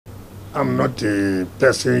I'm not a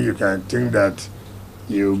person you can think that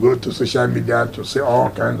you go to social media to say all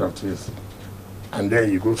kinds of things and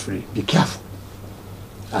then you go free. Be careful.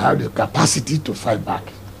 I have the capacity to fight back.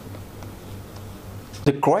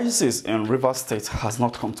 The crisis in Rivers State has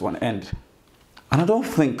not come to an end. And I don't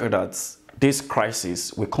think that this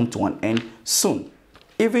crisis will come to an end soon,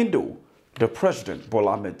 even though the President,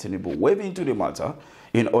 Bola Ahmed Tinubu, waved into the matter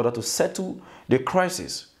in order to settle the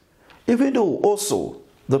crisis. Even though also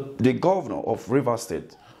the governor of Rivers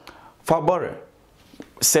State, Fubara,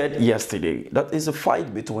 said yesterday that it's a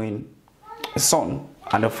fight between a son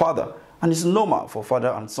and a father, and it's normal for father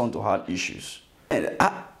and son to have issues. And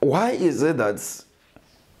why is it that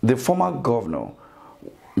the former governor,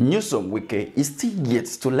 Wike, is still yet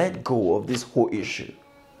to let go of this whole issue?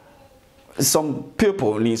 Some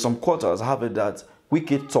people in some quarters have it that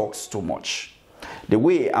Wike talks too much. The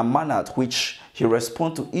way and manner at which he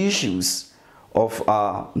responds to issues of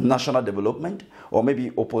national development, or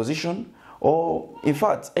maybe opposition, or in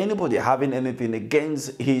fact anybody having anything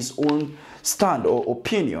against his own stand or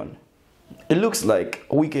opinion, it looks like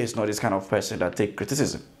Wike is not this kind of person that takes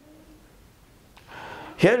criticism.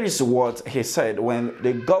 Here is what he said when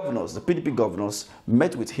the governors, the PDP governors,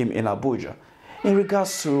 met with him in Abuja in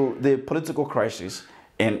regards to the political crisis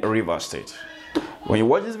in Rivers State. When you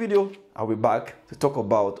watch this video, I'll be back to talk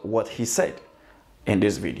about what he said in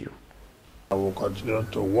this video. I will continue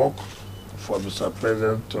to work for Mr.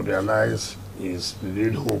 President to realize his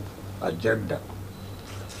Lead Hope agenda.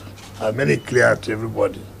 I made it clear to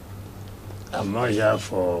everybody, I'm not here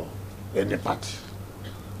for any party.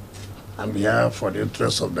 I'm here for the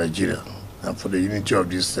interests of Nigeria and for the unity of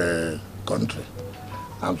this country.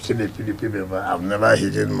 I'm still a PDP member. I've never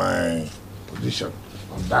hidden my position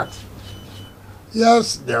on that.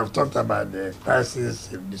 Yes, they have talked about the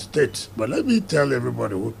crisis in the state, but let me tell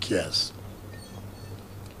everybody who cares.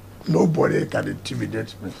 Nobody can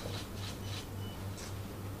intimidate me.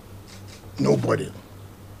 Nobody.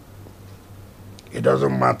 It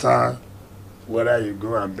doesn't matter whether you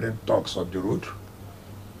go and bring talks on the road.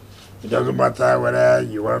 It doesn't matter whether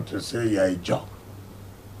you want to say you're a job.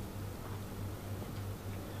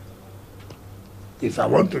 If I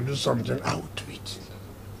want to do something, I will do it.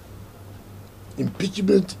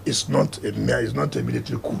 Impeachment is not a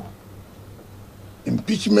military coup.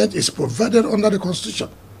 Impeachment is provided under the Constitution.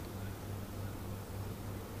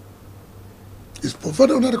 It's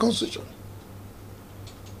provided under the Constitution.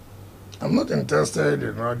 I'm not interested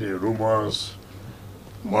in all the rumors,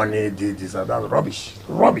 money, this and that. Rubbish.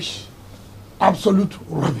 Rubbish. Absolute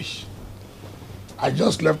rubbish. I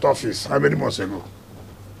just left office how many months ago?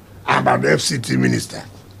 I'm an FCT minister.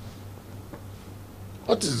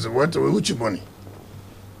 Which money?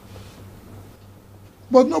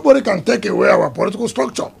 But nobody can take away our political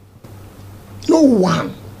structure. No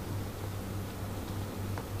one.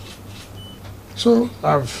 So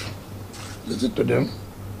I've listened to them.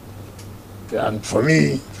 And for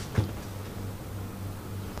me,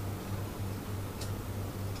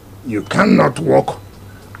 you cannot walk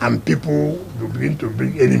and people will begin to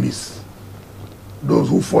bring enemies. Those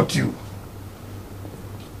who fought you.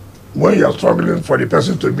 When you are struggling for the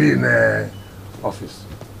person to be in office.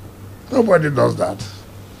 Nobody does that.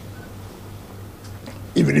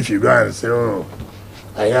 Even if you go and say, oh,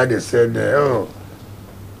 I heard they said, oh,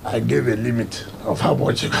 I gave a limit of how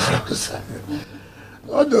much you can say.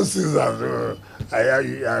 All those things are,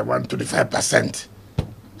 I want 25%.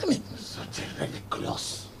 I mean, such a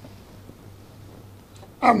ridiculous.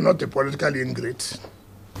 I'm not a political ingrate.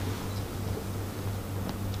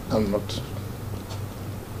 I'm not.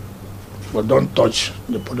 But don't touch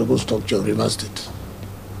the political structure of Rivers State.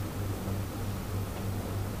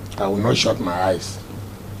 I will not shut my eyes.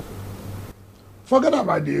 Forget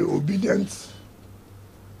about the obedient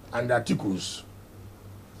and the articles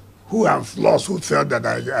who have lost, who felt that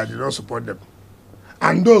I did not support them.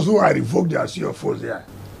 And those who are revoked their CFOs here.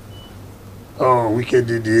 Oh, Wike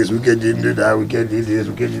did this, Wike didn't do that, Wike did this,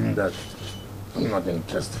 Wike didn't that. I'm not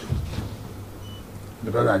interested.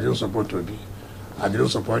 Because I didn't support Toby. I didn't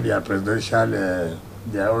support their presidential, their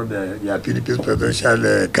PDP's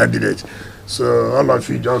presidential candidate. So all of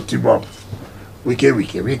you just team up. Wike.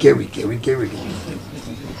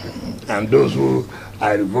 And those who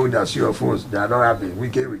are revoked their CFOs, they are not happy.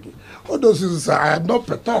 Wike. All those things, I am not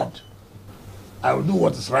perturbed. I will do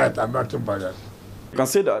what is right. I'm not talking about that. You can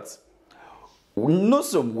say that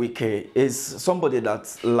Nyesom Wike is somebody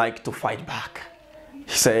that likes to fight back. He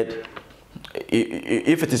said,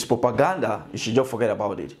 if it is propaganda, you should just forget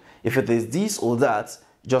about it. If it is this or that,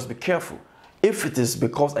 just be careful. If it is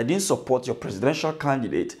because I didn't support your presidential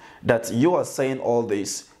candidate that you are saying all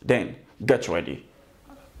this, then get ready.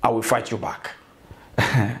 I will fight you back.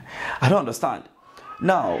 I don't understand.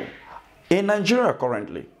 Now, in Nigeria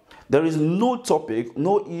currently, there is no topic,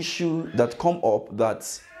 no issue that come up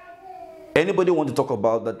that anybody want to talk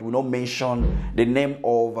about that will not mention the name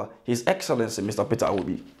of His Excellency, Mr. Peter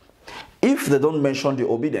Obi. If they don't mention the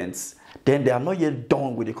obedience, then they are not yet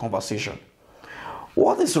done with the conversation.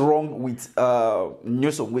 What is wrong with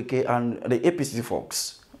news of Wike and the APC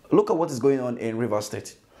folks? Look at what is going on in Rivers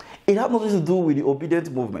State. It has nothing to do with the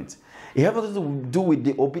obedient movement. It has nothing to do with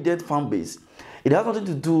the obedient fan base. It has nothing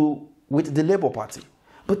to do with the Labour Party.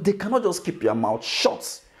 But they cannot just keep their mouth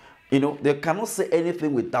shut. You know, they cannot say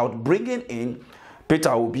anything without bringing in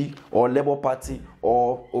Peter Obi or Labour Party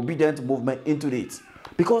or obedient movement into it.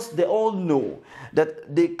 Because they all know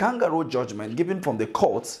that the kangaroo judgment given from the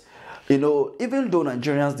courts, you know, even though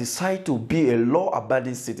Nigerians decide to be a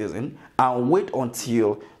law-abiding citizen and wait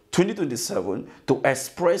until 2027 to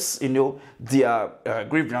express, you know, their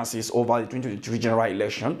grievances over the 2023 general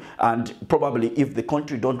election, and probably if the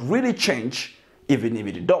country don't really change, even if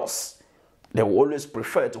it does, they will always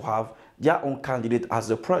prefer to have their own candidate as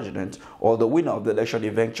the president or the winner of the election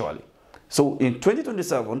eventually. So in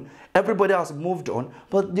 2027, everybody has moved on,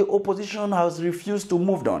 but the opposition has refused to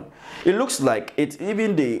move on. It looks like it's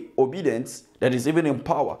even the obedience that is even in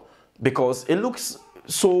power, because it looks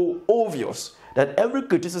so obvious that every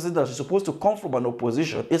criticism that is supposed to come from an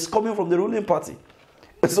opposition is coming from the ruling party.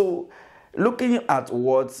 So looking at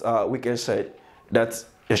what Wike said, that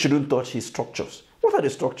they shouldn't touch his structures. What are the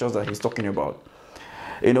structures that he's talking about?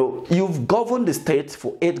 You know, you've governed the state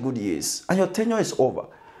for 8 good years and your tenure is over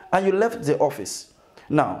and you left the office.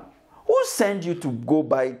 Now, who sent you to go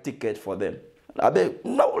buy ticket for them?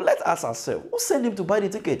 No, let's ask ourselves, who sent him to buy the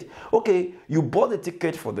ticket? Okay, you bought the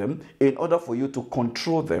ticket for them in order for you to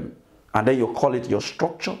control them, and then you call it your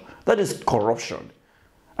structure. That is corruption.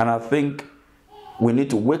 And I think we need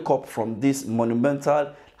to wake up from this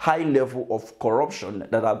monumental high level of corruption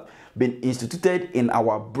that have been instituted in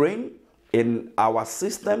our brain, in our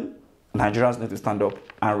system. Nigerians need to stand up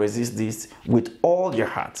and resist this with all their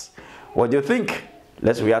hearts. What do you think?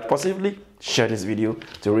 Let's react positively. Share this video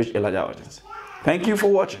to reach a larger audience. Thank you for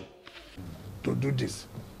watching. To do this.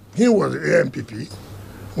 He was AMPP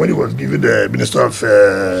when he was given the Minister of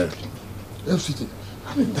FCT.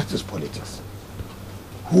 I mean, that is politics.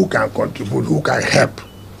 Who can contribute, who can help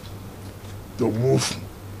to move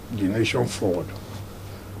the nation forward?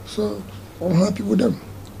 So, I'm happy with them.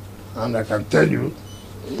 And I can tell you,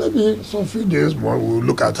 maybe some few days more, we'll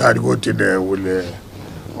look at how the whole thing will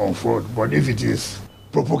unfold. But if it is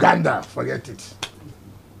propaganda, forget it.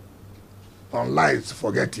 On lies,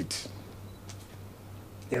 forget it.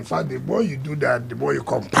 In fact, the more you do that, the more you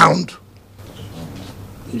compound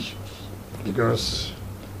issues. Because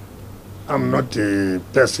I'm not a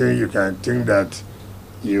person you can think that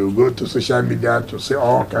you go to social media to say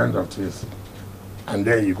all kinds of things and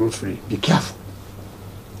then you go free. Be careful.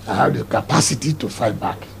 I have the capacity to fight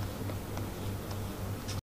back.